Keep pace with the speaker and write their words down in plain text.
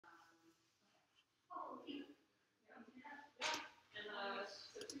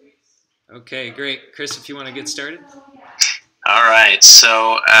Okay, great. Chris, if you want to get started. All right.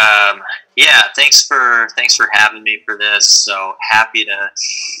 So, yeah, thanks for having me for this. So happy to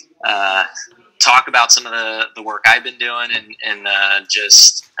uh, talk about some of the work I've been doing and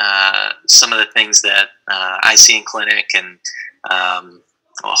just some of the things that I see in clinic and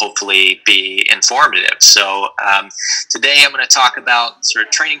will hopefully be informative. So today I'm going to talk about sort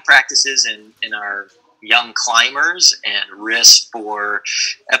of training practices in our young climbers and risk for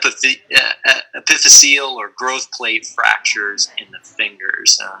epiphyseal or growth plate fractures in the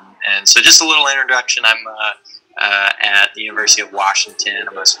fingers. And so just a little introduction. I'm at the University of Washington.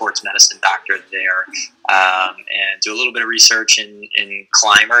 I'm a sports medicine doctor there, and do a little bit of research in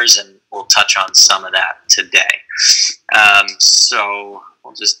climbers, and we'll touch on some of that today. So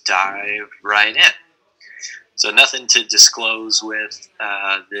we'll just dive right in. So nothing to disclose with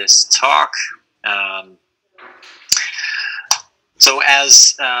this talk. So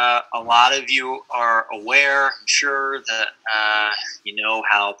as a lot of you are aware, I'm sure that you know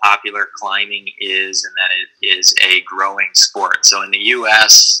how popular climbing is and that it is a growing sport. So in the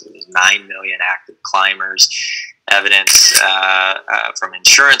U.S., there's 9 million active climbers. Evidence from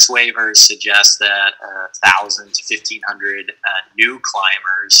insurance waivers suggests that 1,000 to 1,500 new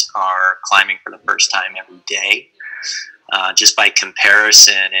climbers are climbing for the first time every day. Just by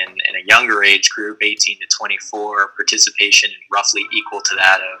comparison, in a younger age group, 18 to 24, participation is roughly equal to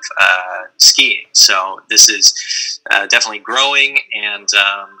that of skiing. So this is definitely growing, and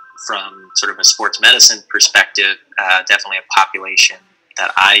from sort of a sports medicine perspective, definitely a population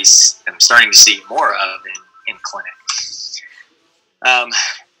that I am starting to see more of in clinic.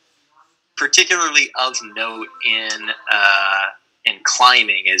 Particularly of note in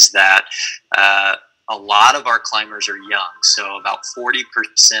climbing is that a lot of our climbers are young. So about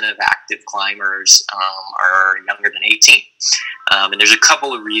 40% of active climbers are younger than 18. And there's a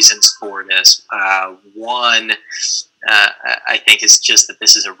couple of reasons for this. One, I think, is just that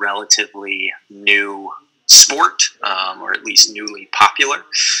this is a relatively new sport, or at least newly popular.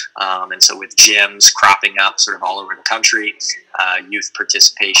 And so with gyms cropping up sort of all over the country, youth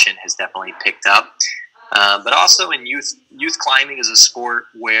participation has definitely picked up. But also in youth climbing is a sport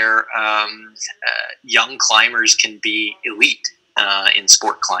where young climbers can be elite in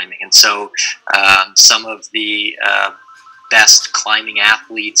sport climbing. And so some of the best climbing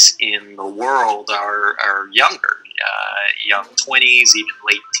athletes in the world are younger, young 20s, even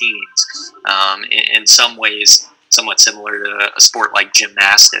late teens. In some ways, somewhat similar to a sport like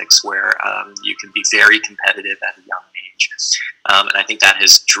gymnastics, where you can be very competitive at a young age. And I think that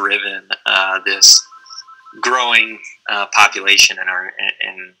has driven this growing population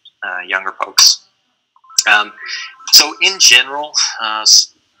in younger folks. So in general,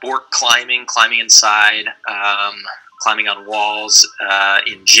 sport climbing inside, climbing on walls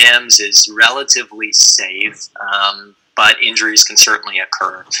in gyms is relatively safe, but injuries can certainly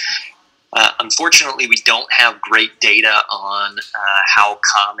occur. Unfortunately, we don't have great data on how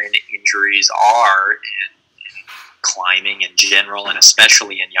common injuries are in climbing in general, and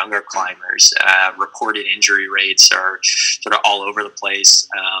especially in younger climbers. Reported injury rates are sort of all over the place.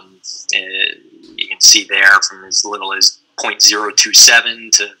 You can see there from as little as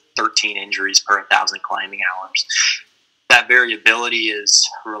 0.027 to 13 injuries per 1,000 climbing hours. That variability is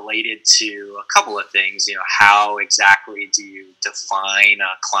related to a couple of things. You know, how exactly do you define a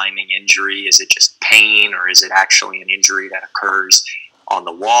climbing injury? Is it just pain, or is it actually an injury that occurs on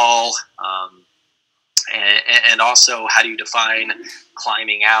the wall? And also, how do you define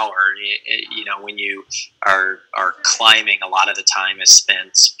climbing hour? You know, when you are climbing, a lot of the time is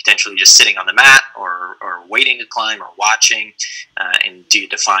spent potentially just sitting on the mat or waiting to climb or watching. And do you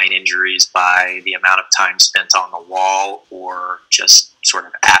define injuries by the amount of time spent on the wall, or just sort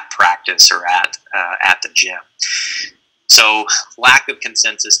of at practice or at the gym? So lack of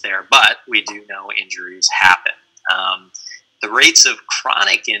consensus there, but we do know injuries happen. The rates of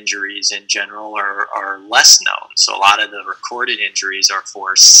chronic injuries in general are less known. So a lot of the recorded injuries are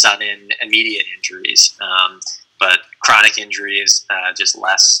for sudden, immediate injuries, but chronic injuries, just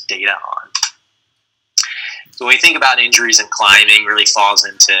less data on. So when we think about injuries in climbing, really falls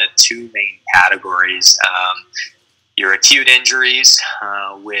into two main categories. Your acute injuries,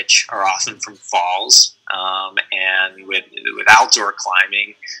 which are often from falls, and with outdoor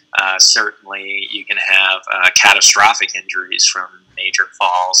climbing, certainly you can have catastrophic injuries from major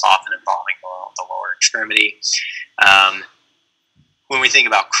falls, often involving the lower extremity. When we think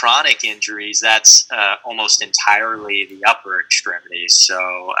about chronic injuries, that's almost entirely the upper extremities.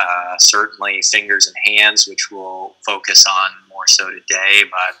 So certainly fingers and hands, which we'll focus on more so today,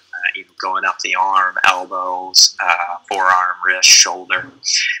 but even going up the arm, elbows, forearm, wrist, shoulder.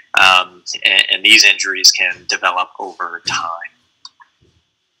 and these injuries can develop over time.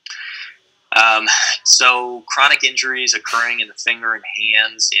 So chronic injuries occurring in the finger and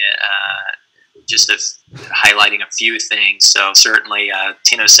hands, just highlighting a few things. So certainly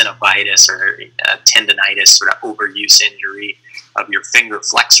tenosynovitis or tendinitis, sort of overuse injury of your finger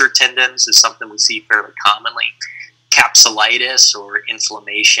flexor tendons is something we see fairly commonly. Capsulitis or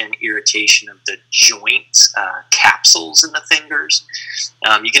inflammation, irritation of the joint capsules in the fingers.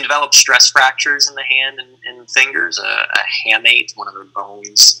 You can develop stress fractures in the hand and fingers. A hamate, one of the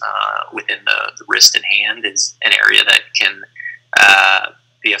bones within the wrist and hand, is an area that can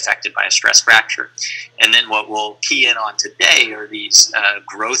be affected by a stress fracture. And then what we'll key in on today are these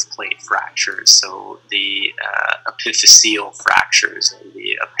growth plate fractures. So the epiphyseal fractures.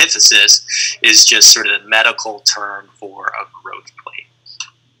 The epiphysis is just sort of the medical term for a growth plate.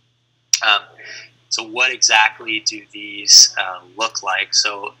 So what exactly do these look like?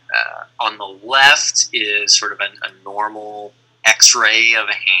 So on the left is sort of a normal X-ray of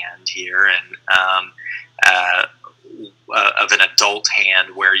a hand here, and of an adult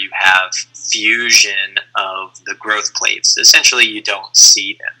hand where you have fusion of the growth plates. Essentially, you don't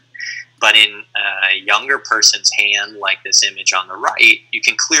see them. But in a younger person's hand, like this image on the right, you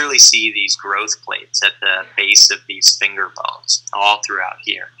can clearly see these growth plates at the base of these finger bones all throughout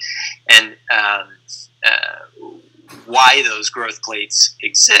here. And why those growth plates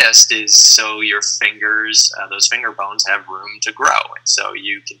exist is so your fingers, those finger bones, have room to grow. And so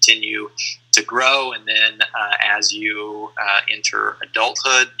you continue to grow, and then as you enter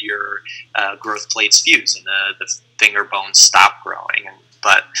adulthood, your growth plates fuse and the finger bones stop growing.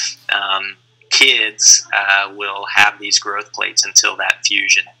 But kids will have these growth plates until that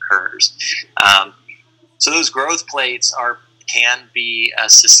fusion occurs. So those growth plates can be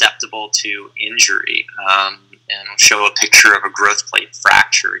susceptible to injury. And I'll show a picture of a growth plate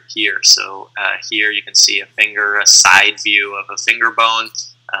fracture here. So here you can see a side view of a finger bone.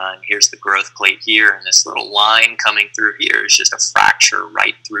 And here's the growth plate here, and this little line coming through here is just a fracture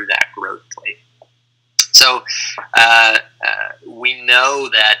right through that growth plate. So we know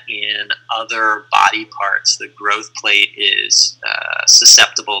that in other body parts, the growth plate is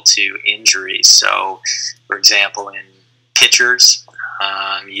susceptible to injury. So, for example, in pitchers,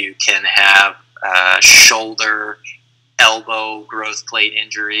 you can have shoulder, elbow growth plate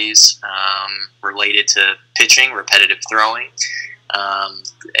injuries related to pitching, repetitive throwing.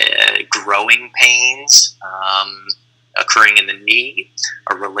 Growing pains occurring in the knee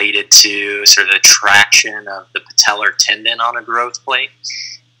are related to sort of the traction of the patellar tendon on a growth plate.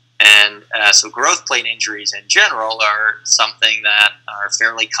 And so growth plate injuries in general are something that are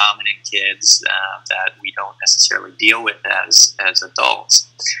fairly common in kids that we don't necessarily deal with as adults.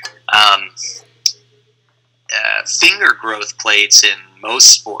 Finger growth plates in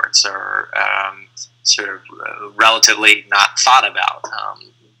most sports are sort of relatively not thought about,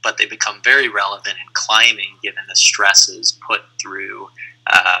 but they become very relevant in climbing given the stresses put through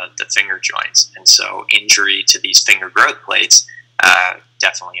the finger joints. And so injury to these finger growth plates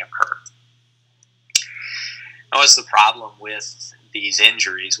definitely occur. Now, what's the problem with these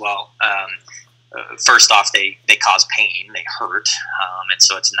injuries? Well, first off, they cause pain, they hurt, and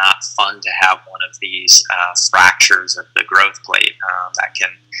so it's not fun to have one of these fractures of the growth plate. That can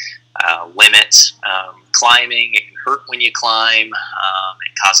limit climbing. It can hurt when you climb.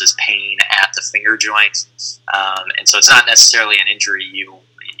 It causes pain at the finger joints, and so it's not necessarily an injury you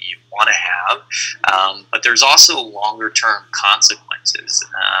want to have, but there's also longer-term consequences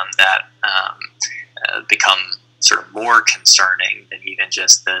that become sort of more concerning than even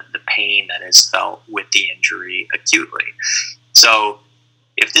just the pain that is felt with the injury acutely. So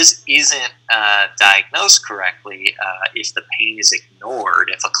if this isn't diagnosed correctly, if the pain is ignored,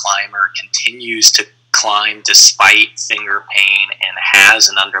 if a climber continues to climb despite finger pain and has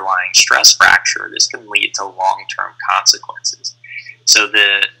an underlying stress fracture, this can lead to long-term consequences. So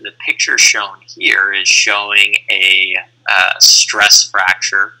the picture shown here is showing a stress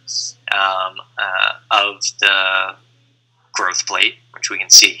fracture of the growth plate, which we can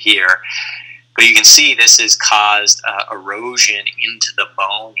see here. But you can see this has caused erosion into the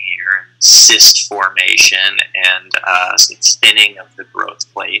bone here, and cyst formation, and some thinning of the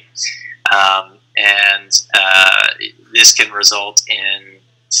growth plate. This can result in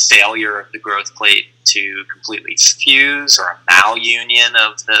failure of the growth plate to completely fuse, or a malunion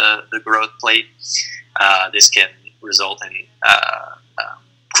of the growth plate. This can result in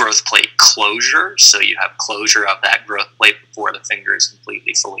growth plate closure, so you have closure of that growth plate before the finger is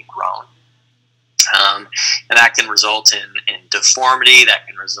completely fully grown. And that can result in deformity, that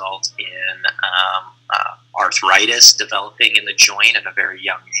can result in arthritis developing in the joint at a very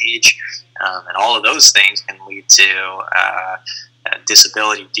young age. And all of those things can lead to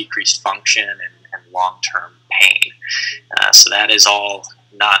disability, decreased function, and long-term pain. So that is all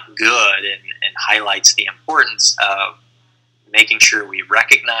not good, and highlights the importance of making sure we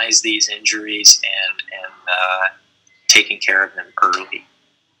recognize these injuries and taking care of them early.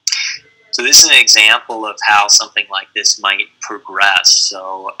 So this is an example of how something like this might progress.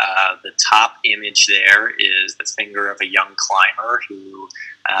 So the top image there is the finger of a young climber who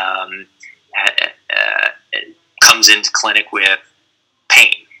comes into clinic with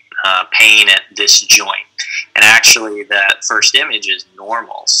pain at this joint. And actually that first image is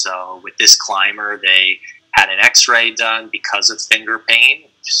normal. So with this climber, they had an x-ray done because of finger pain,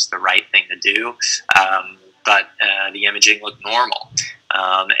 which is the right thing to do, but the imaging looked normal.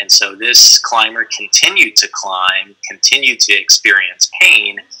 And so this climber continued to climb, continued to experience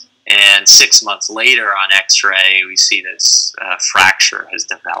pain, and 6 months later on x-ray, we see this fracture has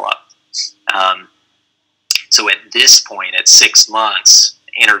developed. So at this point, at 6 months,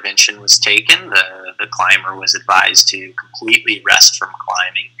 intervention was taken. The climber was advised to completely rest from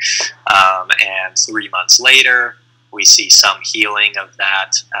climbing. And 3 months later, we see some healing of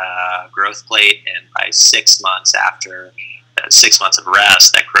that growth plate. And by 6 months after 6 months of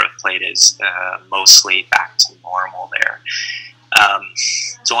rest, that growth plate is mostly back to normal there.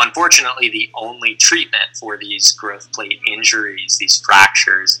 So unfortunately, the only treatment for these growth plate injuries, these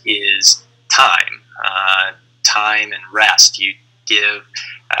fractures, is time. Time and rest. You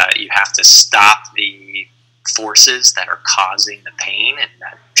have to stop the forces that are causing the pain, and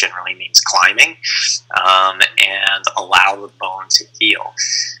that generally means climbing, and allow the bone to heal.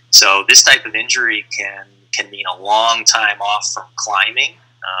 So this type of injury can mean a long time off from climbing,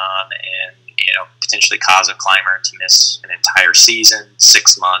 and potentially cause a climber to miss an entire season,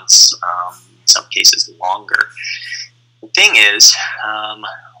 6 months, in some cases longer. The thing is,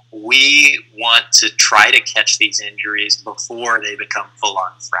 we want to try to catch these injuries before they become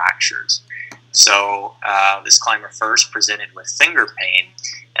full-on fractures. So this climber first presented with finger pain,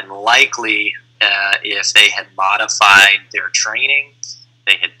 and likely if they had modified their training,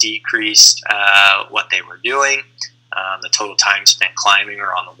 they had decreased what they were doing, the total time spent climbing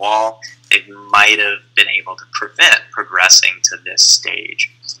or on the wall, they might have been able to prevent progressing to this stage.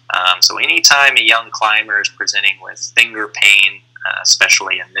 So anytime a young climber is presenting with finger pain,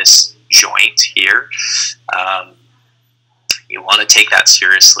 especially in this joint here, you want to take that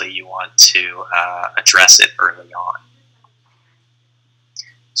seriously. You want to address it early on.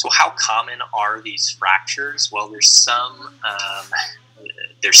 So how common are these fractures? Well, there's some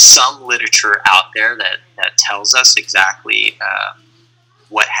literature out there that tells us exactly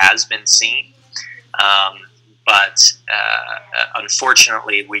what has been seen, but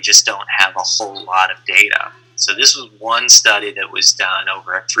unfortunately, we just don't have a whole lot of data. So this was one study that was done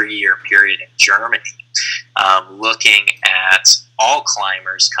over a 3-year period in Germany, looking at all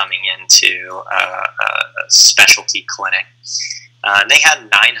climbers coming into a specialty clinic. They had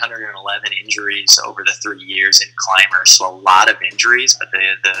 911 injuries over the 3 years in climbers, so a lot of injuries, but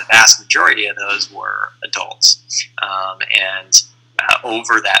the vast majority of those were adults. And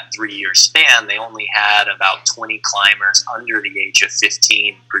over that 3-year span, they only had about 20 climbers under the age of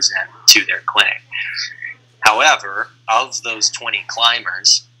 15 present to their clinic. However, of those 20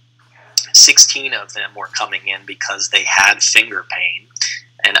 climbers, 16 of them were coming in because they had finger pain.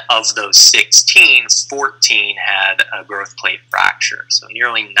 And of those 16, 14 had a growth plate fracture. So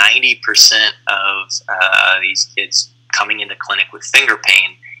nearly 90% of these kids coming into clinic with finger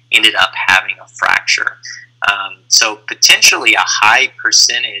pain ended up having a fracture. So potentially a high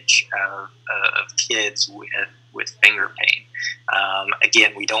percentage of kids with finger pain.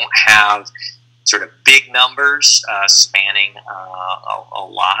 Again, we don't have sort of big numbers spanning a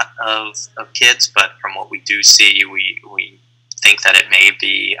lot of kids, but from what we do see, we think that it may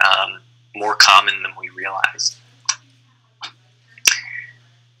be more common than we realize.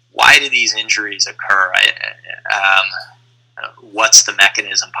 Why do these injuries occur? What's the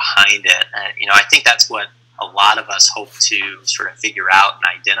mechanism behind it? I think that's what a lot of us hope to sort of figure out and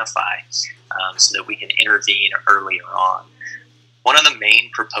identify so that we can intervene earlier on. One of the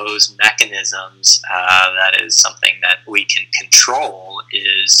main proposed mechanisms that is something that we can control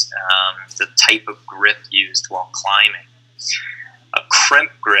is the type of grip used while climbing. A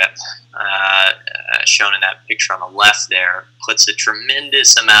crimp grip, shown in that picture on the left there, puts a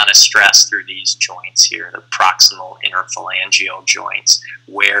tremendous amount of stress through these joints here, the proximal interphalangeal joints,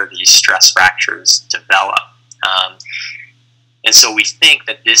 where these stress fractures develop. And so we think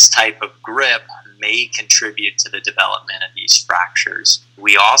that this type of grip may contribute to the development of these fractures.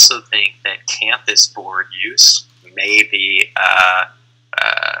 We also think that campus board use may be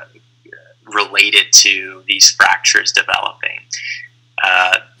related to these fractures developing.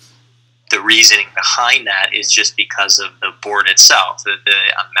 The reasoning behind that is just because of the board itself. The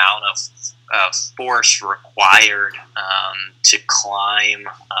amount of force required to climb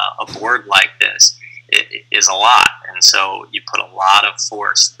a board like this is a lot. And so you put a lot of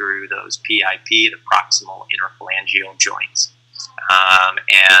force through those PIP, the proximal interphalangeal joints.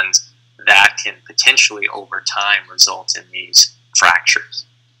 And that can potentially over time result in these fractures.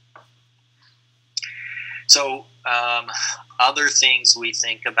 So other things we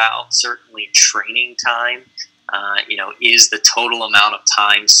think about, certainly training time, is the total amount of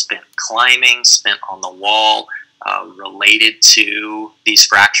time spent climbing, spent on the wall, related to these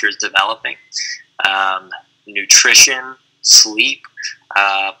fractures developing. Nutrition, sleep,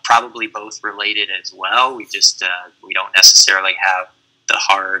 probably both related as well. We don't necessarily have the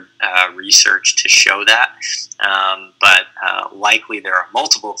hard research to show that, but likely there are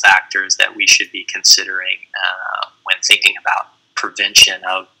multiple factors that we should be considering when thinking about prevention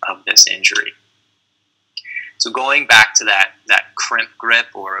of this injury. So going back to that crimp grip,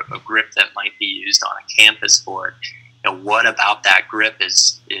 or a grip that might be used on a campus board, what about that grip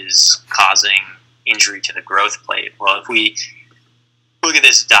is causing injury to the growth plate? Well, if we look at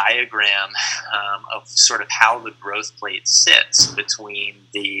this diagram of sort of how the growth plate sits between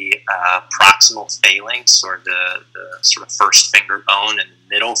the proximal phalanx, or the sort of first finger bone, and the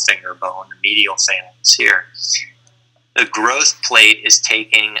middle finger bone, the medial phalanx here, the growth plate is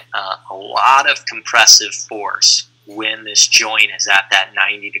taking a lot of compressive force when this joint is at that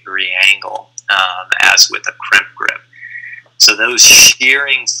 90-degree angle, as with a crimp grip. So those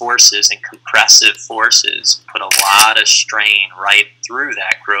shearing forces and compressive forces put a lot of strain right through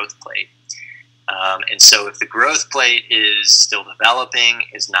that growth plate. And so if the growth plate is still developing,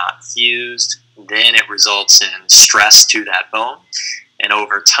 is not fused, then it results in stress to that bone, and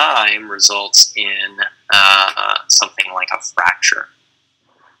over time results in something like a fracture.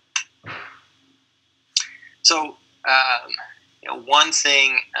 So one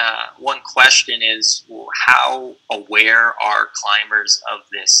question is, well, how aware are climbers of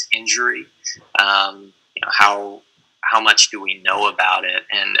this injury? How much do we know about it?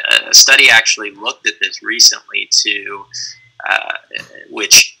 And a study actually looked at this recently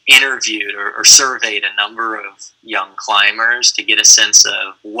which interviewed or surveyed a number of young climbers to get a sense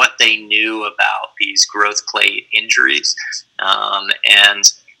of what they knew about these growth plate injuries.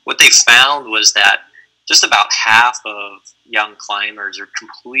 And what they found was that just about half of young climbers are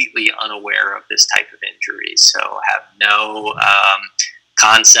completely unaware of this type of injury, so have no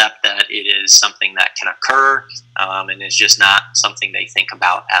concept that it is something that can occur, and is just not something they think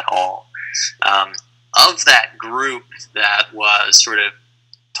about at all. Of that group that was sort of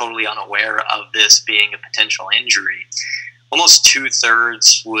totally unaware of this being a potential injury, almost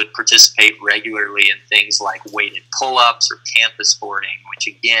 2/3 would participate regularly in things like weighted pull-ups or campus boarding, which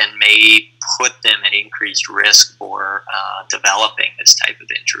again may put them at increased risk for developing this type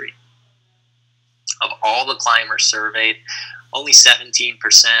of injury. Of all the climbers surveyed, only 17%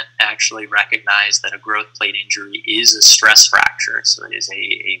 actually recognize that a growth plate injury is a stress fracture. So it is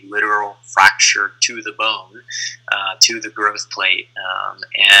a literal fracture to the bone, to the growth plate.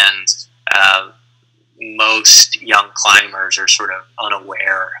 And most young climbers are sort of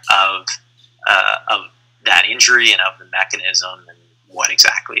unaware of that injury and of the mechanism and what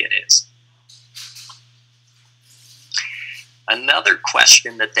exactly it is. Another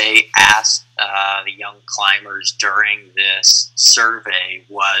question that they asked the young climbers during this survey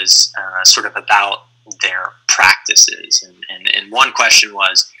was sort of about their practices. And one question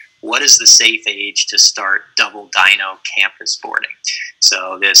was, what is the safe age to start double dyno campus boarding?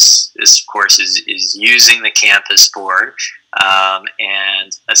 So this of course, is using the campus board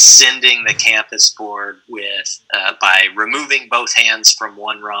and ascending the campus board with by removing both hands from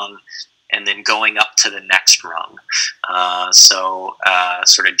one rung and then going up to the next rung. So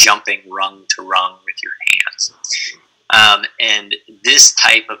sort of jumping rung to rung with your hands. And this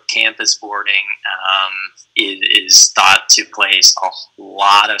type of campus boarding is thought to place a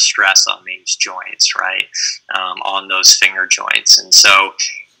lot of stress on these joints, right? On those finger joints. And so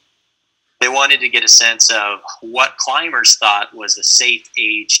they wanted to get a sense of what climbers thought was a safe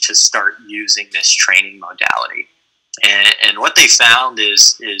age to start using this training modality. And what they found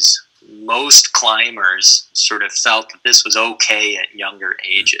is most climbers sort of felt that this was okay at younger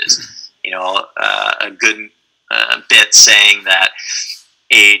ages. A good bit saying that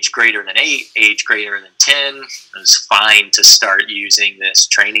age greater than 8, age greater than 10 was fine to start using this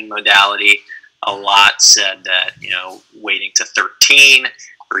training modality. A lot said that, waiting to 13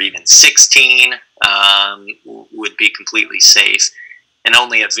 or even 16 would be completely safe. And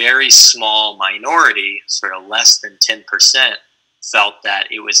only a very small minority, sort of less than 10%, felt that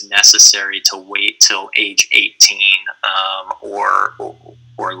it was necessary to wait till age 18 or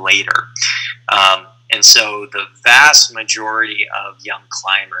later. And so the vast majority of young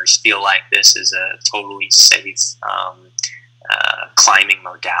climbers feel like this is a totally safe climbing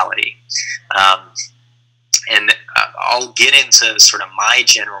modality. And I'll get into sort of my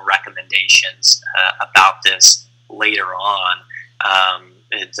general recommendations about this later on.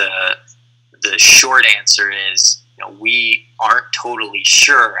 The short answer is, we aren't totally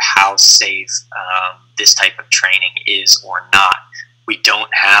sure how safe this type of training is or not. We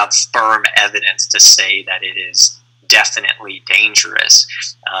don't have firm evidence to say that it is definitely dangerous.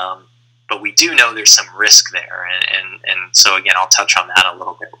 But we do know there's some risk there. And so, again, I'll touch on that a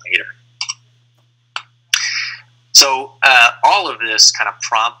little bit later. So all of this kind of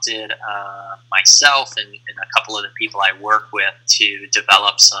prompted myself and a couple of the people I work with to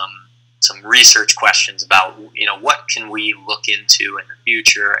develop some research questions about, what can we look into in the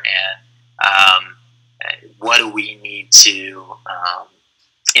future, and what do we need to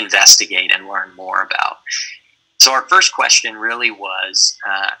investigate and learn more about. So our first question really was,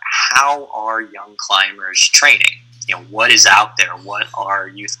 how are young climbers training? What is out there? What are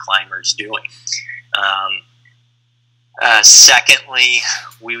youth climbers doing? Secondly,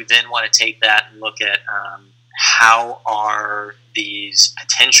 we then want to take that and look at how are these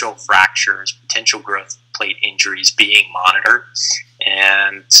potential fractures, potential growth plate injuries being monitored,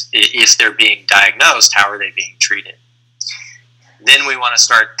 and if they're being diagnosed, how are they being treated? Then we want to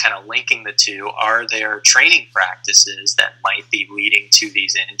start kind of linking the two. Are there training practices that might be leading to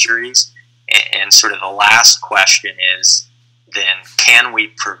these injuries? And sort of the last question is, then can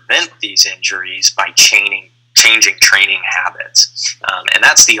we prevent these injuries by changing training habits? And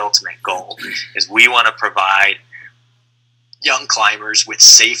that's the ultimate goal, is we want to provide young climbers with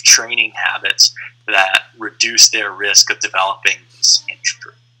safe training habits that reduce their risk of developing this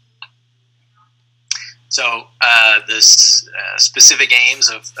injury. So the specific aims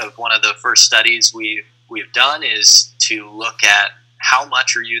of one of the first studies we've done is to look at how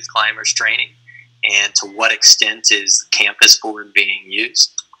much are youth climbers training and to what extent is the campus board being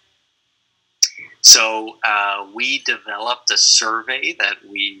used. So we developed a survey that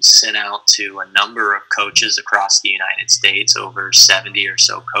we sent out to a number of coaches across the United States, over 70 or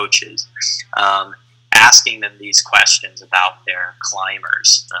so coaches, asking them these questions about their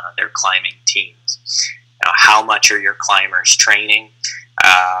climbers, their climbing teams. How much are your climbers training?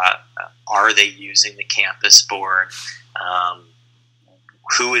 Are they using the campus board?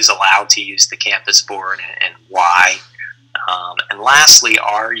 Who is allowed to use the campus board and why? And lastly,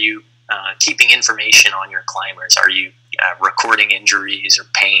 are you keeping information on your climbers? Are you recording injuries or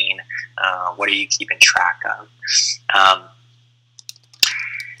pain? What are you keeping track of?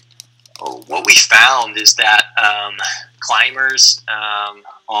 What we found is that climbers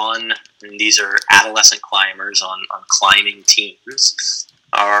and these are adolescent climbers on climbing teams,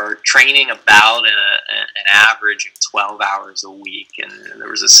 are training about an average of 12 hours a week, and there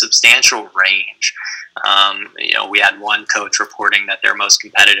was a substantial range. We had one coach reporting that their most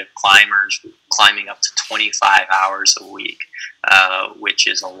competitive climbers were climbing up to 25 hours a week, which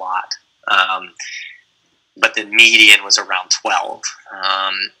is a lot. But the median was around 12.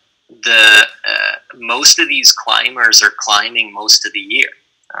 Most of these climbers are climbing most of the year.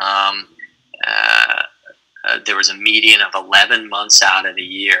 There was a median of 11 months out of the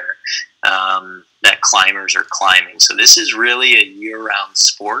year that climbers are climbing. So this is really a year-round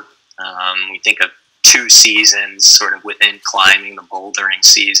sport. We think of 2 seasons sort of within climbing, the bouldering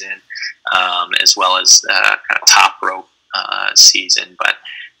season, as well as kind of top rope season. But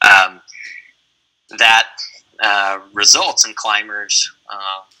that results in climbers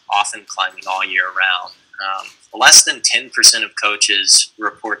often climbing all year round. Less than 10% of coaches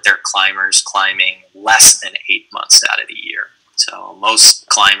report their climbers climbing less than 8 months out of the year. So most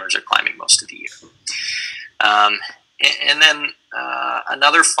climbers are climbing most of the year. And then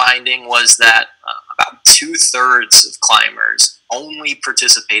another finding was that about 2/3 of climbers only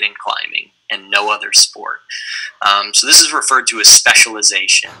participate in climbing and no other sport. So this is referred to as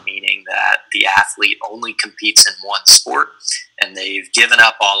specialization, meaning that the athlete only competes in one sport and they've given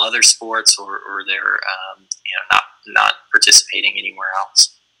up all other sports, or they're not participating anywhere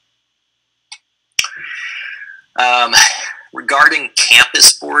else. Regarding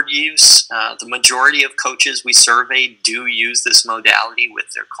campus board use, the majority of coaches we surveyed do use this modality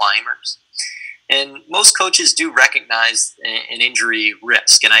with their climbers. And most coaches do recognize an injury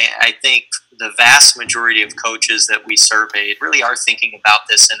risk. And I think the vast majority of coaches that we surveyed really are thinking about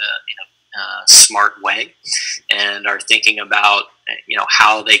this in a smart way, and are thinking about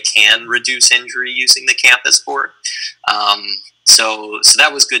how they can reduce injury using the campus board. So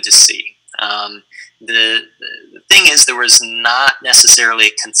that was good to see. The thing is, there was not necessarily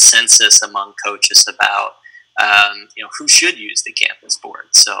a consensus among coaches about who should use the campus board.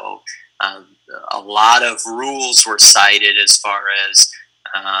 So a lot of rules were cited as far as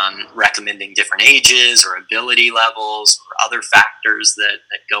recommending different ages or ability levels or other factors that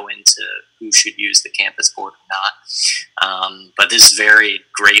go into who should use the campus board or not. But this varied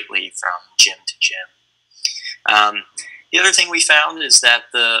greatly from gym to gym. The other thing we found is that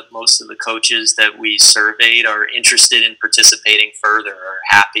most of the coaches that we surveyed are interested in participating further, or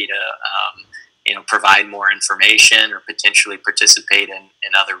happy to provide more information or potentially participate in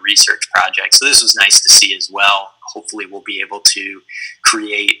other research projects. So this was nice to see as well. Hopefully we'll be able to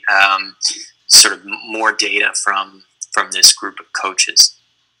create sort of more data from this group of coaches.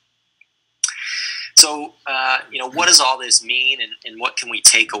 So, what does all this mean, and what can we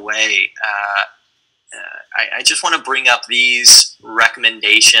take away? I just want to bring up these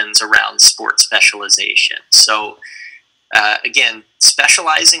recommendations around sport specialization. So, again,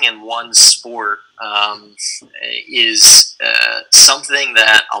 specializing in one sport is something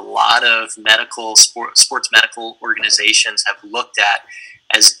that a lot of sports medical organizations have looked at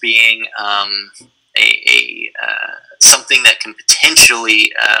as being something that can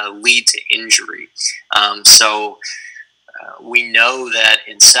potentially lead to injury. We know that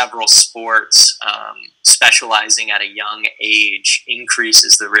in several sports, specializing at a young age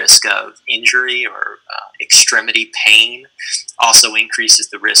increases the risk of injury or extremity pain, also increases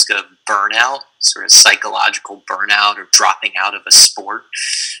the risk of burnout, sort of psychological burnout or dropping out of a sport.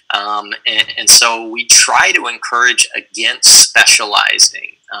 And so we try to encourage against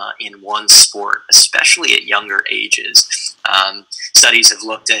specializing in one sport, especially at younger ages. Studies have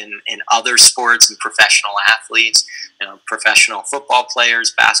looked in other sports and professional athletes, professional football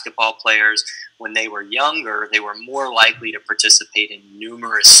players, basketball players. When they were younger, they were more likely to participate in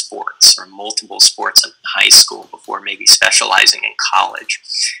numerous sports or multiple sports in high school before maybe specializing in college.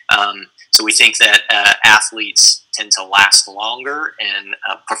 So we think that athletes tend to last longer and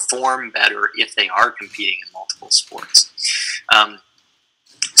perform better if they are competing in multiple sports.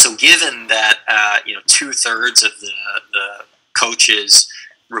 So given that 2/3 of the coaches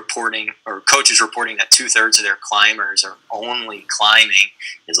reporting that 2/3 of their climbers are only climbing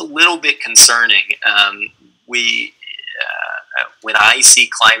is a little bit concerning. When I see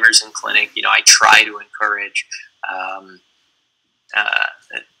climbers in clinic, I try to encourage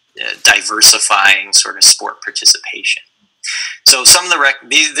diversifying sort of sport participation. So some of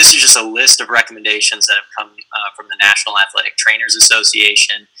this is just a list of recommendations that have come from the National Athletic Trainers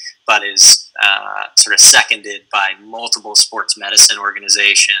Association, but is sort of seconded by multiple sports medicine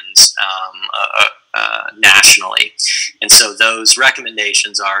organizations nationally. And so those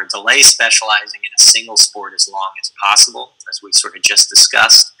recommendations are: delay specializing in a single sport as long as possible, as we sort of just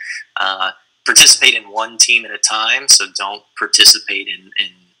discussed. Participate in one team at a time, so don't participate in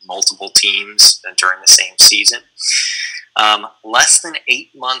multiple teams during the same season. Less than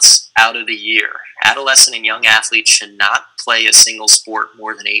 8 months out of the year, adolescent and young athletes should not play a single sport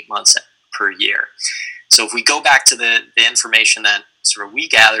more than 8 months per year. So if we go back to the information that sort of we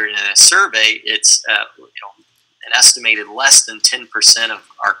gathered in a survey, it's an estimated less than 10% of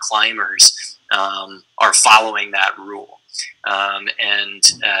our climbers are following that rule.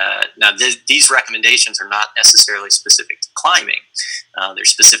 Now these recommendations are not necessarily specific to climbing. They're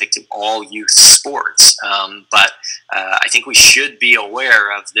specific to all youth sports. But I think we should be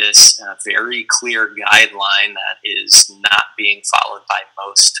aware of this very clear guideline that is not being followed by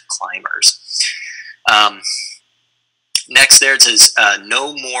most climbers. Next there it says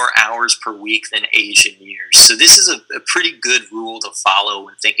no more hours per week than age and years. So this is a pretty good rule to follow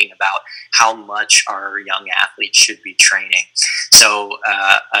when thinking about how much our young athletes should be training. So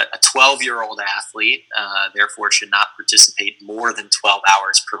a 12-year-old athlete therefore should not participate more than 12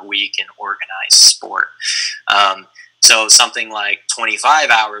 hours per week in organized sport. So something like 25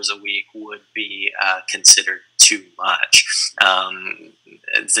 hours a week would be considered too much.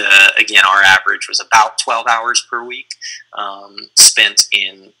 Again, our average was about 12 hours per week spent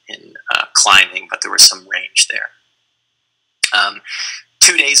in climbing, but there was some range there.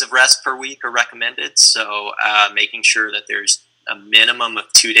 2 days of rest per week are recommended, so making sure that there's a minimum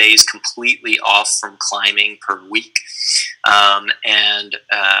of 2 days completely off from climbing per week, and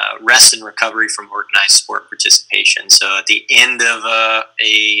rest and recovery from organized sport participation. So at the end of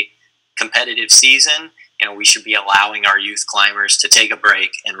a competitive season, we should be allowing our youth climbers to take a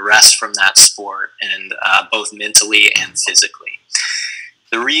break and rest from that sport, and both mentally and physically.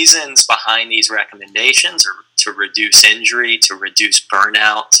 The reasons behind these recommendations are to reduce injury, to reduce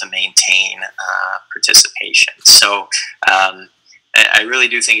burnout, to maintain participation. So I really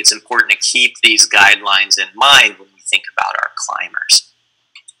do think it's important to keep these guidelines in mind when we think about our climbers.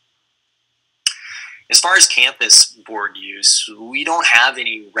 As far as campus board use, we don't have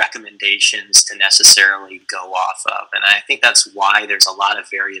any recommendations to necessarily go off of. And I think that's why there's a lot of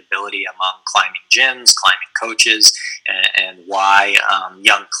variability among climbing gyms, climbing coaches, and why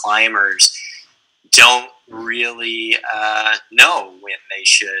young climbers don't really know when they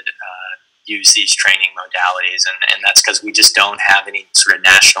should use these training modalities. And that's because we just don't have any sort of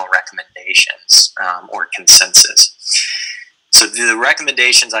national recommendations or consensus. So the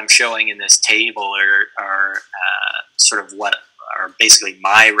recommendations I'm showing in this table are sort of what are basically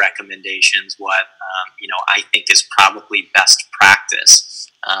my recommendations, what I think is probably best practice.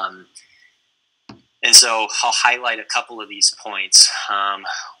 And so I'll highlight a couple of these points.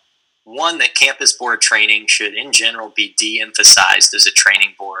 One, that campus board training should, in general, be de-emphasized as a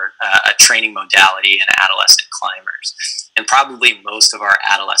training modality in adolescent climbers. And probably most of our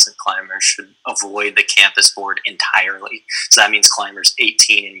adolescent climbers should avoid the campus board entirely. So that means climbers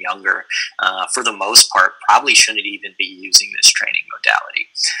 18 and younger, for the most part, probably shouldn't even be using this training modality.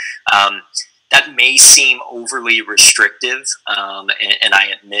 That may seem overly restrictive, and I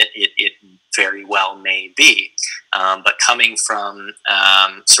admit it very well may be. But coming from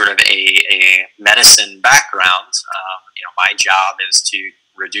sort of a medicine background, my job is to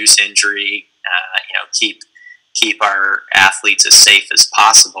reduce injury, keep our athletes as safe as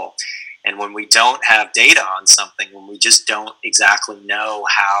possible. And when we don't have data on something, when we just don't exactly know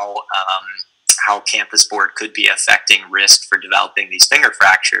how campus board could be affecting risk for developing these finger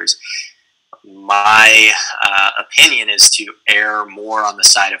fractures, my opinion is to err more on the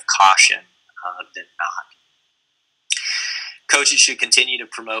side of caution than not. Coaches should continue to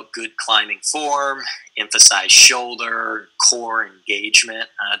promote good climbing form, emphasize shoulder, core engagement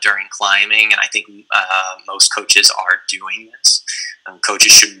during climbing, and I think most coaches are doing this.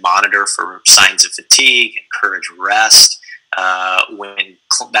 Coaches should monitor for signs of fatigue, encourage rest when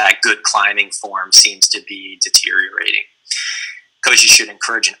that good climbing form seems to be deteriorating. Coaches should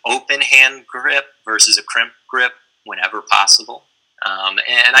encourage an open hand grip versus a crimp grip whenever possible.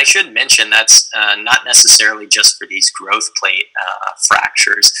 And I should mention that's not necessarily just for these growth plate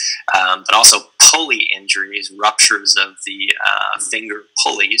fractures, but also pulley injuries, ruptures of the finger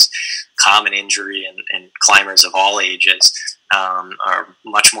pulleys, common injury in climbers of all ages, are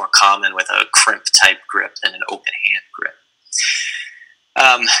much more common with a crimp type grip than an open hand grip.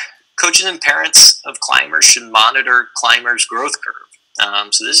 Coaches and parents of climbers should monitor climbers' growth curve.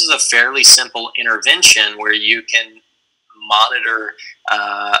 So this is a fairly simple intervention where you can monitor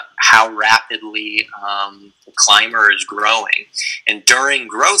how rapidly the climber is growing. And during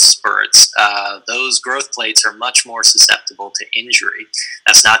growth spurts, those growth plates are much more susceptible to injury.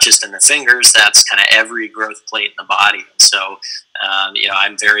 That's not just in the fingers, that's kind of every growth plate in the body. And so,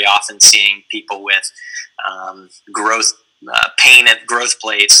 I'm very often seeing people with growth pain at growth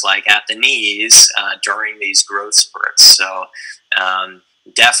plates, like at the knees, during these growth spurts. So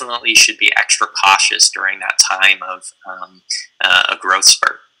definitely should be extra cautious during that time of a growth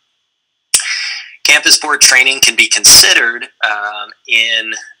spurt. Campus board training can be considered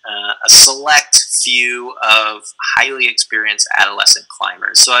in a select few of highly experienced adolescent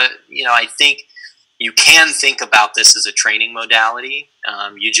climbers. So, I think you can think about this as a training modality.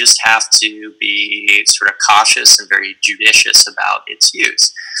 You just have to be sort of cautious and very judicious about its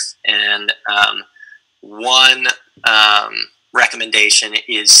use. And one recommendation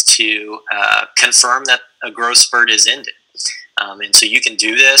is to confirm that a growth spurt is ended. And so you can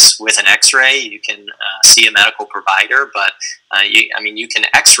do this with an x-ray. You can see a medical provider, but you can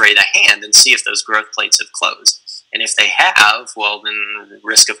x-ray the hand and see if those growth plates have closed. And if they have, well, then the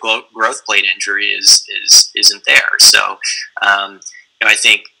risk of growth plate injury isn't there. So I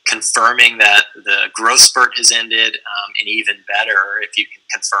think confirming that the growth spurt has ended, and even better, if you can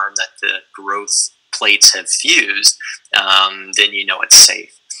confirm that the growth plates have fused, then it's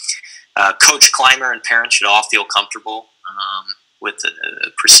safe. Coach, climber, and parents should all feel comfortable with the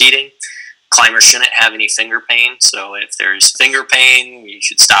proceeding. Climbers shouldn't have any finger pain, so if there's finger pain, you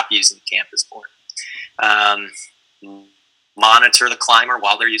should stop using the campus board. Monitor the climber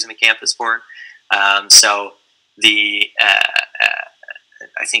while they're using the campus board. I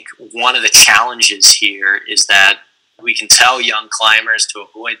think one of the challenges here is that we can tell young climbers to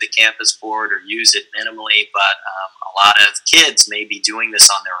avoid the campus board or use it minimally, but a lot of kids may be doing this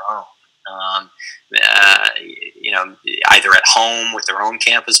on their own. you know, either at home with their own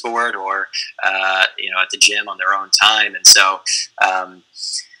campus board or, you know, at the gym on their own time. And so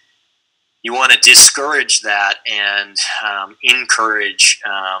you want to discourage that and encourage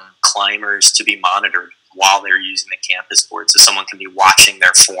climbers to be monitored while they're using the campus board, so someone can be watching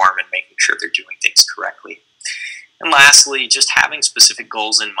their form and making sure they're doing things correctly. And lastly, just having specific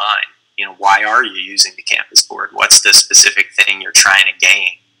goals in mind. You know, why are you using the campus board? What's the specific thing you're trying to gain,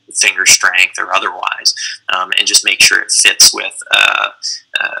 finger strength or otherwise? And just make sure it fits with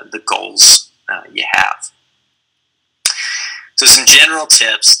the goals you have. So some general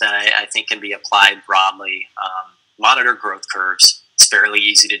tips that I think can be applied broadly. Monitor growth curves. It's fairly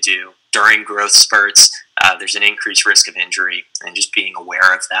easy to do. During growth spurts, there's an increased risk of injury, and just being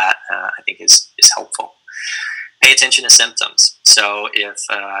aware of that, I think, is helpful. Pay attention to symptoms. So if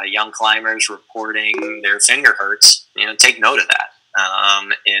a young climber is reporting their finger hurts, you know, take note of that,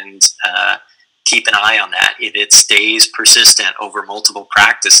 and keep an eye on that. If it stays persistent over multiple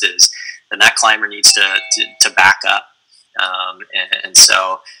practices, then that climber needs to back up, and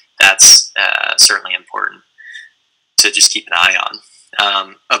so that's certainly important to just keep an eye on.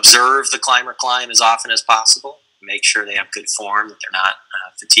 Observe the climber climb as often as possible. Make sure they have good form, that they're not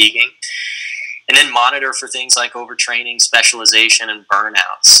fatiguing. And then monitor for things like overtraining, specialization, and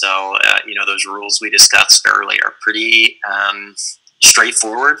burnout. So, you know, those rules we discussed earlier are pretty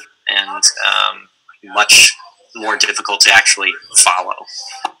straightforward and much more difficult to actually follow.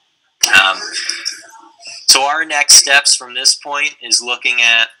 So our next steps from this point is looking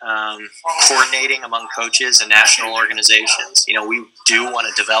at coordinating among coaches and national organizations. You know, we do want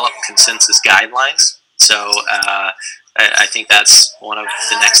to develop consensus guidelines. So I think that's one of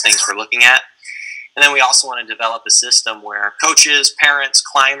the next things we're looking at. And then we also want to develop a system where coaches, parents,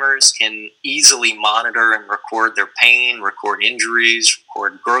 climbers can easily monitor and record their pain, record injuries,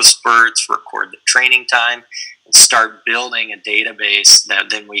 record growth spurts, record the training time, and start building a database that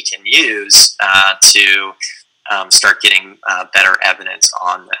then we can use to start getting better evidence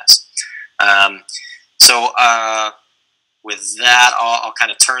on this. So with that, I'll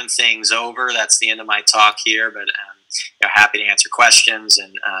kind of turn things over. That's the end of my talk here, but you know, happy to answer questions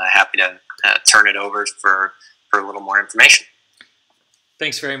and happy to turn it over for a little more information.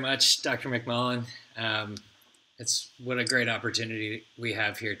 Thanks very much, Dr. McMullen. It's what a great opportunity we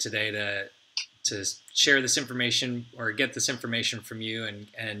have here today to share this information or get this information from you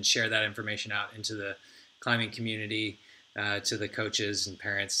and share that information out into the climbing community, to the coaches and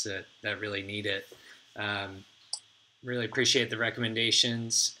parents that really need it. Really appreciate the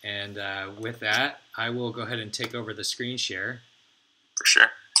recommendations, and with that, I will go ahead and take over the screen share. For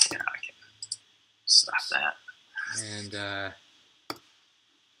sure. Yeah, I can stop that. And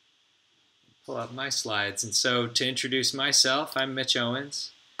pull up my slides. And so to introduce myself, I'm Mitch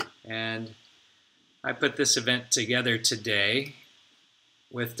Owens, and I put this event together today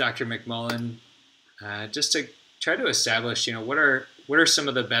with Dr. McMullen just to try to establish, you know, what are some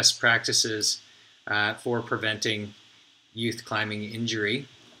of the best practices for preventing youth climbing injury.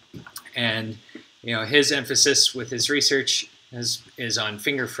 And you know, his emphasis with his research is on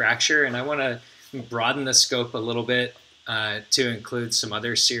finger fracture, and I want to broaden the scope a little bit to include some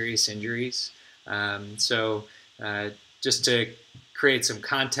other serious injuries. So just to create some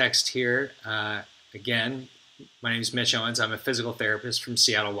context here, again, my name is Mitch Owens. I'm a physical therapist from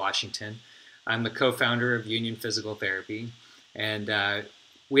Seattle, Washington. I'm the co-founder of Union Physical Therapy, and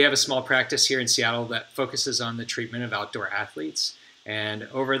we have a small practice here in Seattle that focuses on the treatment of outdoor athletes. And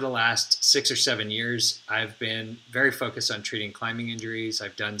over the last 6 or 7 years, I've been very focused on treating climbing injuries.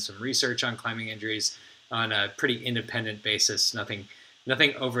 I've done some research on climbing injuries on a pretty independent basis, nothing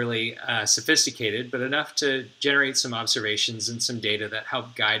overly sophisticated, but enough to generate some observations and some data that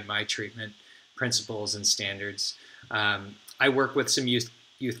help guide my treatment principles and standards. I work with some youth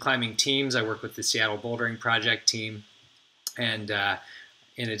climbing teams. I work with the Seattle Bouldering Project team. And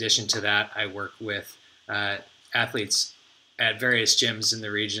in addition to that, I work with athletes at various gyms in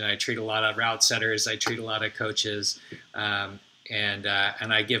the region. I treat a lot of route setters. I treat a lot of coaches, and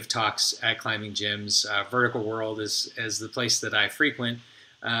I give talks at climbing gyms. Vertical World is the place that I frequent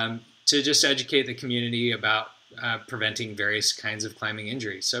to just educate the community about preventing various kinds of climbing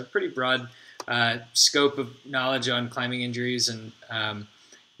injuries. So pretty broad scope of knowledge on climbing injuries, and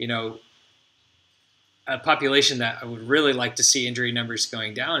you know, a population that I would really like to see injury numbers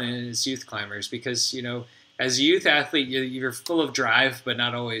going down in is youth climbers, because, you know, as a youth athlete, you're full of drive, but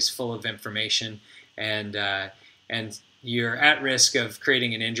not always full of information, and you're at risk of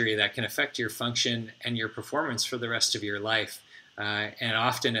creating an injury that can affect your function and your performance for the rest of your life. And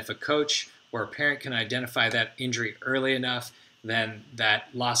often, if a coach or a parent can identify that injury early enough, then that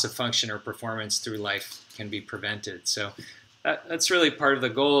loss of function or performance through life can be prevented. So that's really part of the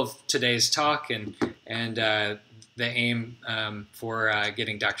goal of today's talk, and the aim for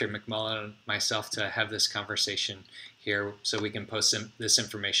getting Dr. McMullen and myself to have this conversation here so we can post this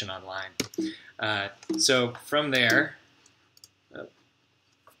information online. So from there,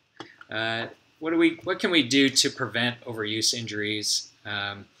 what can we do to prevent overuse injuries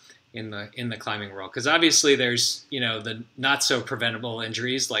in the climbing world? Because obviously there's the not so preventable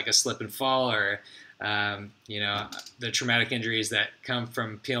injuries like a slip and fall, or the traumatic injuries that come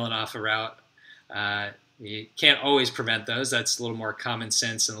from peeling off a route. You can't always prevent those. That's a little more common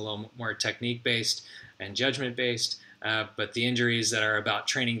sense and a little more technique based and judgment based. But the injuries that are about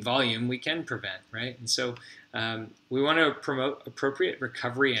training volume, we can prevent, right? And so we want to promote appropriate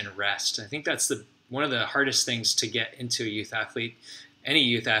recovery and rest. I think that's one of the hardest things to get into a youth athlete, any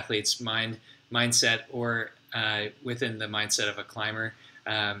youth athlete's mindset, or within the mindset of a climber,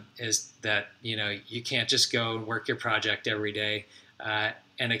 is that you can't just go and work your project every day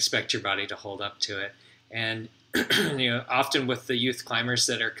and expect your body to hold up to it. And often with the youth climbers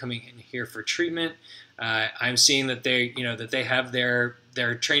that are coming in here for treatment, I'm seeing that they have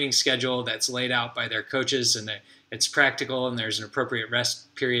their training schedule that's laid out by their coaches, and it's practical, and there's an appropriate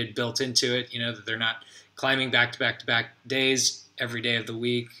rest period built into it. That they're not climbing back to back to back days every day of the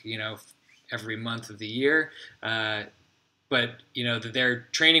week, every month of the year. But that they're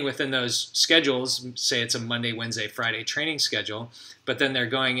training within those schedules. Say it's a Monday, Wednesday, Friday training schedule, but then they're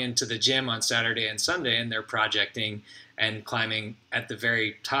going into the gym on Saturday and Sunday, and they're projecting and climbing at the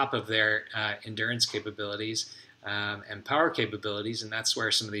very top of their endurance capabilities and power capabilities, and that's where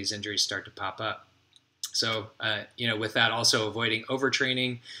some of these injuries start to pop up. So with that, also avoiding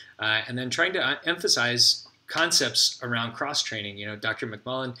overtraining, and then trying to emphasize concepts around cross training. Dr.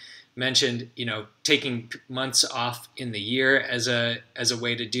 McMullen mentioned, taking months off in the year as a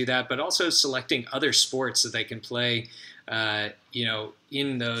way to do that, but also selecting other sports that they can play,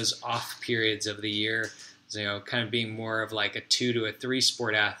 in those off periods of the year. Kind of being more of like a 2 to a 3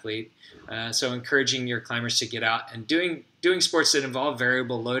 sport athlete. So encouraging your climbers to get out and doing sports that involve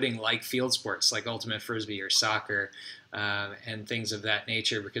variable loading, like field sports, like ultimate frisbee or soccer, and things of that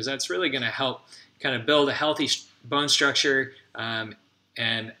nature, because that's really going to help kind of build a healthy bone structure,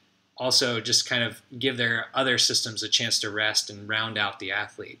 and also just kind of give their other systems a chance to rest and round out the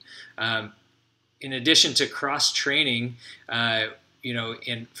athlete. In addition to cross training,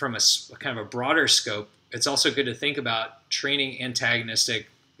 from a kind of a broader scope, it's also good to think about training antagonistic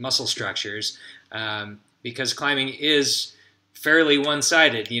muscle structures, because climbing is fairly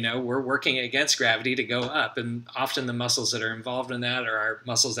one-sided. We're working against gravity to go up, and often the muscles that are involved in that are our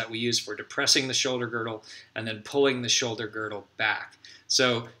muscles that we use for depressing the shoulder girdle and then pulling the shoulder girdle back.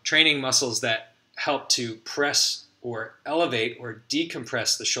 So training muscles that help to press or elevate or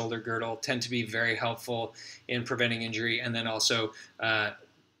decompress the shoulder girdle tend to be very helpful in preventing injury, and then also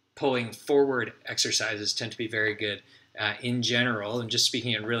pulling forward exercises tend to be very good in general, and just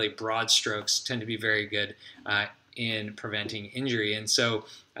speaking in really broad strokes, tend to be very good in preventing injury. And so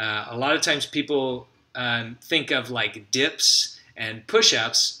a lot of times people think of like dips and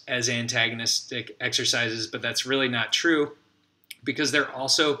push-ups as antagonistic exercises, but that's really not true, because they're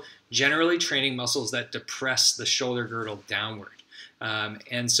also generally training muscles that depress the shoulder girdle downward.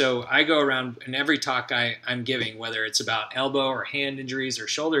 And so I go around in every talk I'm giving, whether it's about elbow or hand injuries or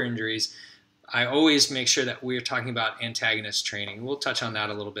shoulder injuries, I always make sure that we're talking about antagonist training. We'll touch on that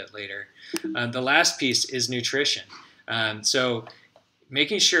a little bit later. The last piece is nutrition. So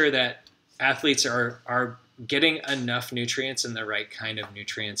making sure that athletes are getting enough nutrients and the right kind of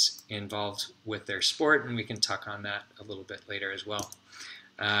nutrients involved with their sport, and we can talk on that a little bit later as well.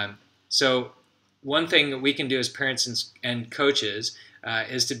 So one thing that we can do as parents and coaches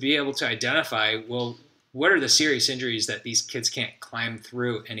is to be able to identify, well, what are the serious injuries that these kids can't climb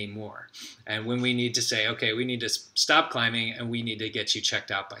through anymore? And when we need to say, okay, we need to stop climbing and we need to get you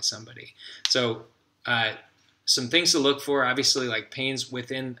checked out by somebody. So some things to look for, obviously, like pains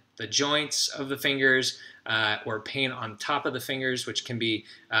within the joints of the fingers, or pain on top of the fingers, which can be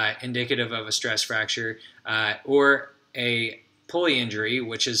indicative of a stress fracture, or a pulley injury,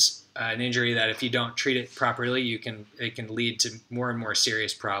 which is an injury that if you don't treat it properly, it can lead to more and more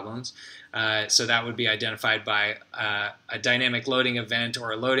serious problems. So that would be identified by a dynamic loading event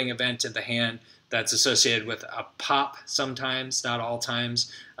or a loading event in the hand that's associated with a pop sometimes, not all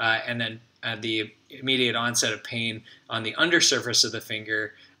times, and then the immediate onset of pain on the undersurface of the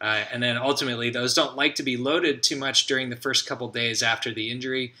finger. And then ultimately, those don't like to be loaded too much during the first couple days after the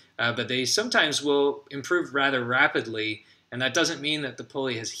injury, but they sometimes will improve rather rapidly And that doesn't mean that the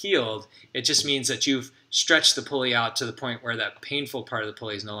pulley has healed. It just means that you've stretched the pulley out to the point where that painful part of the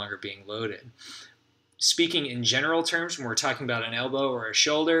pulley is no longer being loaded. Speaking in general terms, when we're talking about an elbow or a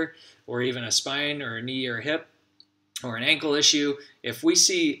shoulder or even a spine or a knee or a hip or an ankle issue, if we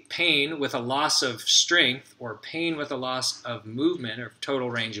see pain with a loss of strength or pain with a loss of movement or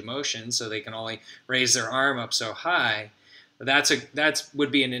total range of motion, so they can only raise their arm up so high, that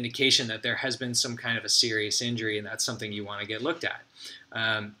would be an indication that there has been some kind of a serious injury, and that's something you want to get looked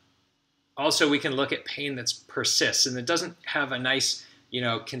at. Also, we can look at pain that persists, and it doesn't have a nice,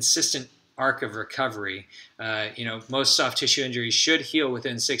 consistent arc of recovery. Most soft tissue injuries should heal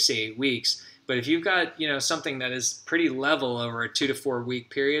within 6 to 8 weeks, but if you've got, something that is pretty level over a 2 to 4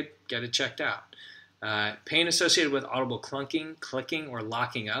 week period, get it checked out. Pain associated with audible clunking, clicking, or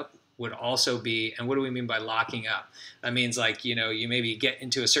locking up would also be, and what do we mean by locking up? That means you maybe get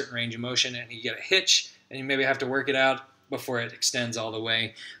into a certain range of motion and you get a hitch and you maybe have to work it out before it extends all the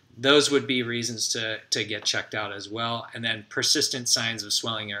way. Those would be reasons to get checked out as well. And then persistent signs of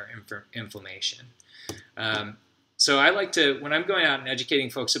swelling or inflammation. So I like to, when I'm going out and educating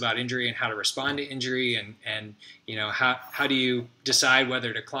folks about injury and how to respond to injury and how do you decide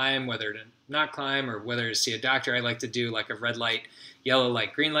whether to climb, whether to not climb, or whether to see a doctor, I like to do like a red light, yellow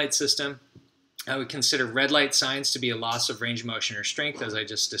light, green light system. I would consider red light signs to be a loss of range of motion or strength, as I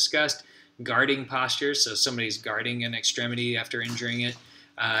just discussed. Guarding postures, so somebody's guarding an extremity after injuring it.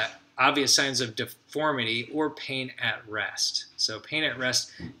 Obvious signs of deformity or pain at rest. So pain at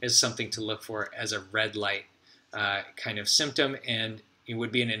rest is something to look for as a red light kind of symptom, and it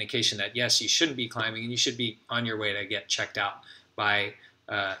would be an indication that yes, you shouldn't be climbing and you should be on your way to get checked out by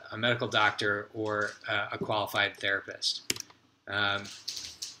a medical doctor or a qualified therapist.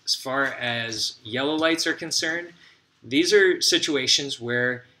 As far as yellow lights are concerned, these are situations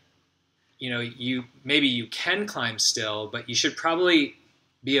where you can climb still, but you should probably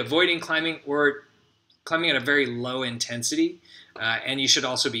be avoiding climbing or climbing at a very low intensity, and you should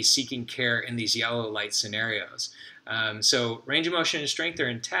also be seeking care in these yellow light scenarios. So range of motion and strength are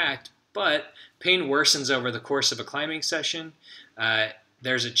intact, but pain worsens over the course of a climbing session.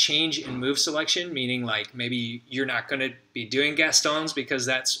 There's a change in move selection, meaning like maybe you're not going to be doing Gastons because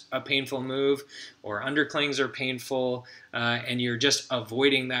that's a painful move, or underclings are painful, and you're just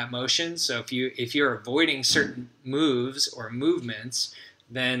avoiding that motion. So if you're avoiding certain moves or movements,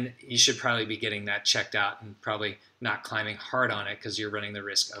 then you should probably be getting that checked out and probably not climbing hard on it because you're running the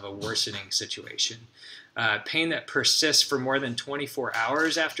risk of a worsening situation. Pain that persists for more than 24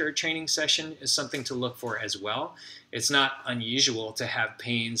 hours after a training session is something to look for as well. It's not unusual to have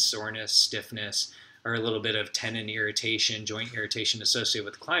pain, soreness, stiffness, or a little bit of tendon irritation, joint irritation associated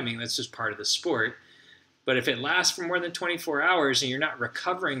with climbing. That's just part of the sport. But if it lasts for more than 24 hours and you're not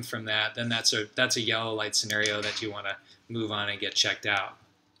recovering from that, then that's a yellow light scenario that you want to move on and get checked out.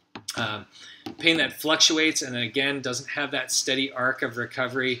 Pain that fluctuates and again doesn't have that steady arc of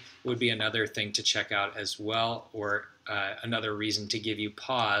recovery would be another thing to check out as well, or another reason to give you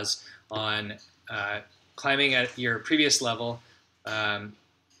pause on climbing at your previous level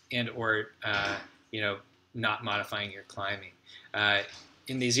and or not modifying your climbing.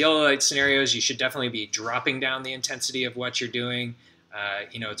 In these yellow light scenarios, you should definitely be dropping down the intensity of what you're doing.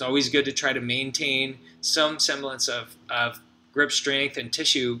 It's always good to try to maintain some semblance of grip strength and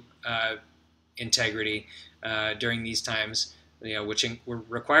tissue integrity during these times, which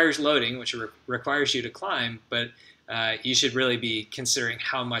requires loading, which requires you to climb, but you should really be considering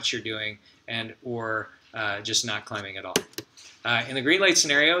how much you're doing and or just not climbing at all. In the green light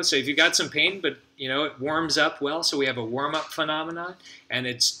scenario, so if you've got some pain, but it warms up well, so we have a warm-up phenomenon, and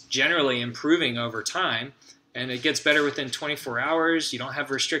it's generally improving over time, and it gets better within 24 hours. You don't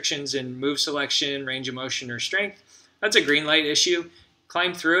have restrictions in move selection, range of motion, or strength. That's a green light issue.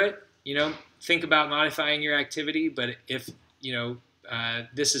 Climb through it. Think about modifying your activity, but if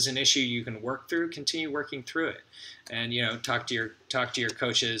this is an issue you can work through, continue working through it, and talk to your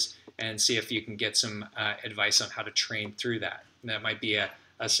coaches and see if you can get some advice on how to train through that. And that might be a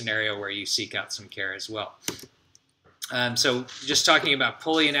scenario where you seek out some care as well. So just talking about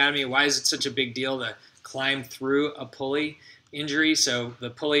pulley anatomy, why is it such a big deal to climb through a pulley injury? So the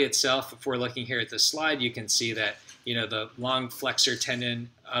pulley itself, if we're looking here at this slide, you can see that the long flexor tendon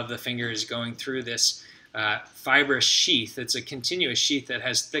of the finger is going through this fibrous sheath. It's a continuous sheath that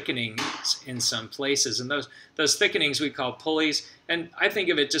has thickenings in some places, and those thickenings we call pulleys. And I think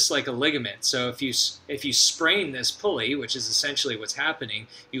of it just like a ligament. So if you sprain this pulley, which is essentially what's happening,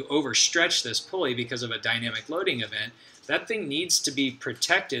 you overstretch this pulley because of a dynamic loading event. That thing needs to be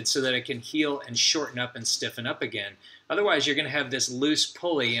protected so that it can heal and shorten up and stiffen up again. Otherwise, you're going to have this loose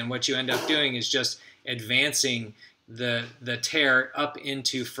pulley, and what you end up doing is just advancing, the tear up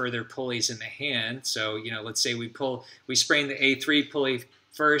into further pulleys in the hand. So, let's say we sprain the A3 pulley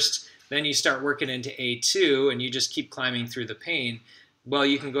first, then you start working into A2 and you just keep climbing through the pain. Well,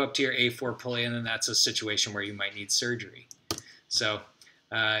 you can go up to your A4 pulley, and then that's a situation where you might need surgery. So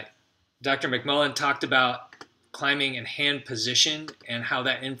Dr. McMullen talked about climbing in hand position and how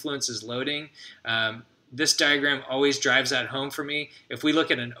that influences loading. This diagram always drives that home for me. If we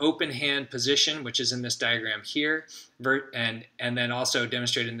look at an open hand position, which is in this diagram here, and then also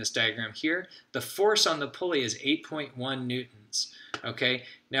demonstrated in this diagram here, the force on the pulley is 8.1 newtons. Okay,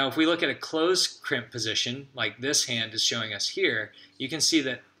 now if we look at a closed crimp position, like this hand is showing us here, you can see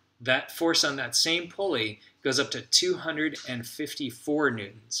that that force on that same pulley goes up to 254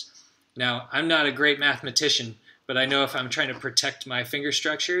 newtons. Now, I'm not a great mathematician, but I know if I'm trying to protect my finger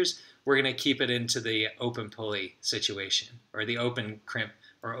structures, we're going to keep it into the open pulley situation, or the open crimp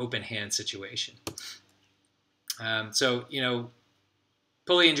or open hand situation. So,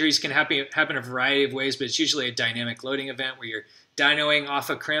 pulley injuries can happen a variety of ways, but it's usually a dynamic loading event where you're dynoing off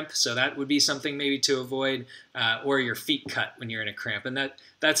a crimp, so that would be something maybe to avoid, or your feet cut when you're in a cramp. And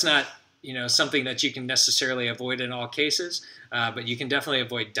that's not something that you can necessarily avoid in all cases, but you can definitely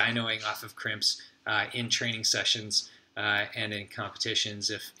avoid dynoing off of crimps in training sessions and in competitions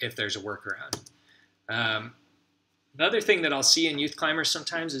if there's a workaround. Another thing that I'll see in youth climbers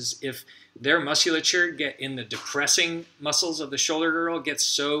sometimes is if their musculature in the depressing muscles of the shoulder girdle gets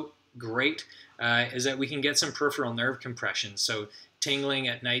so great, is that we can get some peripheral nerve compression. So tingling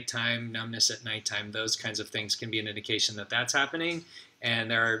at nighttime, numbness at nighttime, those kinds of things can be an indication that that's happening.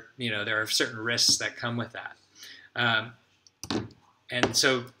 And there are certain risks that come with that. And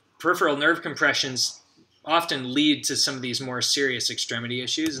so peripheral nerve compressions often lead to some of these more serious extremity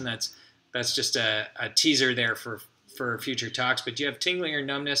issues, and that's just a teaser there for future talks. But you have tingling or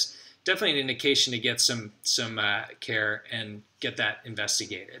numbness, definitely an indication to get some care and get that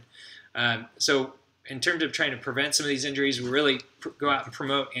investigated. So in terms of trying to prevent some of these injuries, we really go out and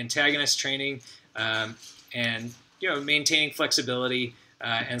promote antagonist training and maintaining flexibility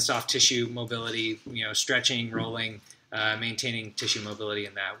and soft tissue mobility, stretching, rolling, maintaining tissue mobility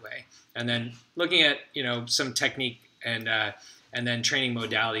in that way. And then looking at some technique and then training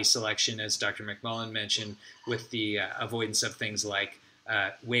modality selection, as Dr. McMullen mentioned, with the avoidance of things like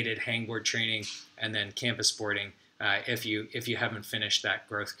weighted hangboard training and then campus boarding if you haven't finished that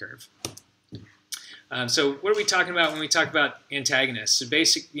growth curve. So what are we talking about when we talk about antagonists? So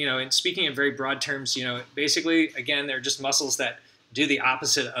and speaking in very broad terms, basically, again, they're just muscles that do the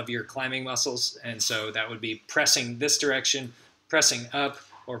opposite of your climbing muscles. And so that would be pressing this direction, pressing up,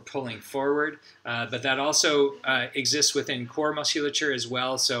 or pulling forward. But that also exists within core musculature as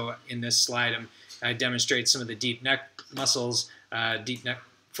well. So in this slide, I demonstrate some of the deep neck muscles, deep neck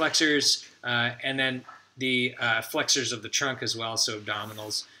flexors, and then the flexors of the trunk as well, so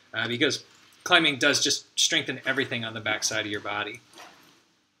abdominals, because climbing does just strengthen everything on the backside of your body.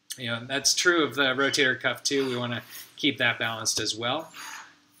 That's true of the rotator cuff too. We want to keep that balanced as well.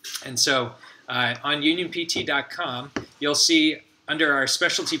 And so on unionpt.com, you'll see under our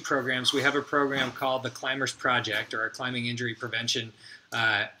specialty programs, we have a program called the Climbers Project, or our climbing injury prevention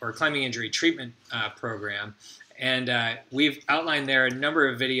or climbing injury treatment program. And we've outlined there a number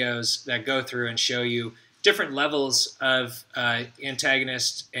of videos that go through and show you different levels of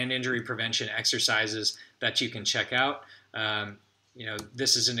antagonist and injury prevention exercises that you can check out.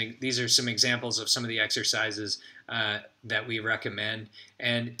 These are some examples of some of the exercises that we recommend.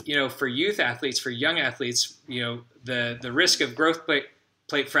 And for youth athletes, for young athletes, the risk of growth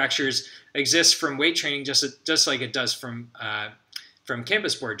plate fractures exists from weight training just like it does from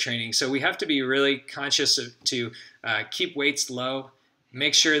campus board training. So we have to be really conscious to keep weights low.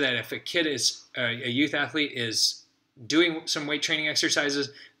 Make sure that if a kid is a youth athlete is doing some weight training exercises,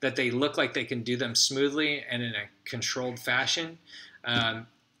 that they look like they can do them smoothly and in a controlled fashion, and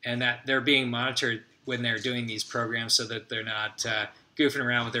that they're being monitored when they're doing these programs so that they're not goofing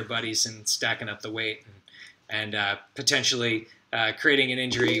around with their buddies and stacking up the weight and potentially creating an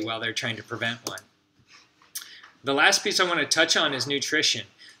injury while they're trying to prevent one. The last piece I want to touch on is nutrition.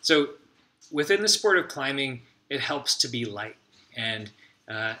 So within the sport of climbing, it helps to be light. And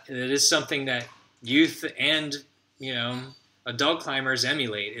it is something that youth and adult climbers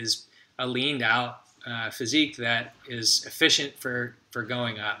emulate, is a leaned out physique that is efficient for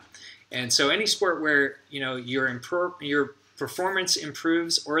going up. And so any sport where your performance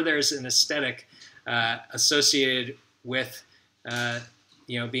improves, or there's an aesthetic associated with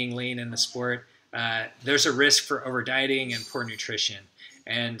being lean in the sport, there's a risk for over dieting and poor nutrition.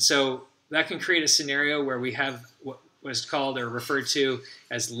 And so that can create a scenario where we have what is called or referred to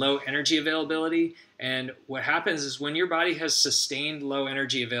as low energy availability. And what happens is when your body has sustained low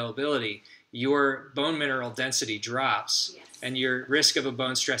energy availability, your bone mineral density drops, yes, and your risk of a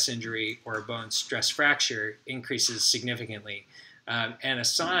bone stress injury or a bone stress fracture increases significantly. And a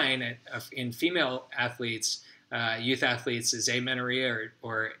sign in female athletes, youth athletes, is amenorrhea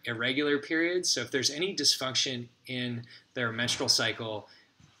or irregular periods. So if there's any dysfunction in their menstrual cycle,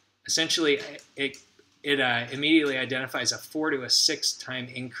 essentially it immediately identifies a 4 to 6 time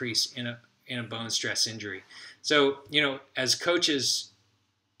increase in a bone stress injury. So, as coaches,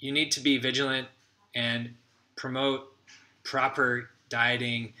 you need to be vigilant and promote proper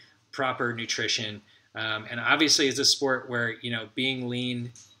dieting, proper nutrition. And obviously it's a sport where, being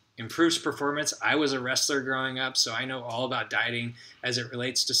lean improves performance. I was a wrestler growing up, so I know all about dieting as it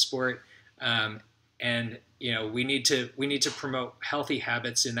relates to sport. And we need to promote healthy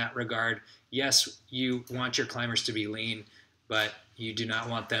habits in that regard. Yes, you want your climbers to be lean, but you do not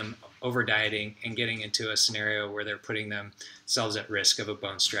want them over dieting and getting into a scenario where they're putting themselves at risk of a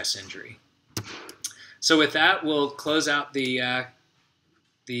bone stress injury. So with that, we'll close out the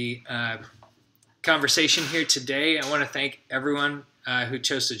conversation here today. I want to thank everyone who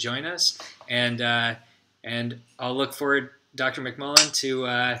chose to join us, and I'll look forward, Dr. McMullen,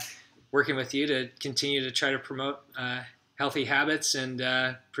 to working with you to continue to try to promote healthy habits and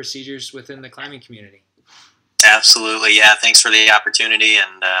procedures within the climbing community. Absolutely. Yeah. Thanks for the opportunity,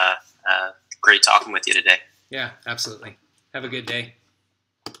 and great talking with you today. Yeah, absolutely. Have a good day.